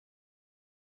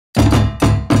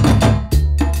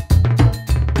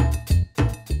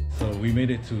we made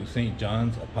it to St.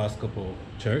 John's Episcopal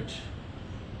Church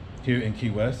here in Key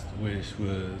West, it's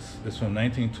from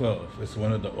 1912. It's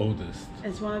one of the oldest.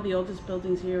 It's one of the oldest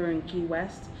buildings here in Key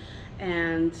West,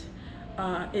 and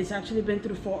it's actually been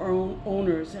through 4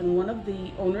 owners, and one of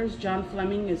the owners, John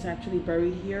Fleming, is actually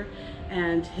buried here,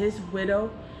 and his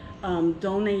widow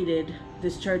donated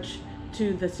this church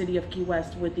to the city of Key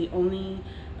West with the only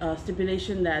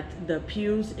stipulation that the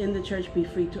pews in the church be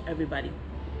free to everybody.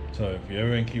 So if you're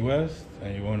ever in Key West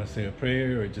and you want to say a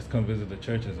prayer or just come visit the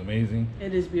church, it's amazing.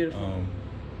 It is beautiful.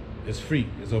 It's free.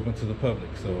 It's open to the public,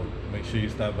 so make sure you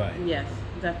stop by. Yes,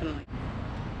 definitely.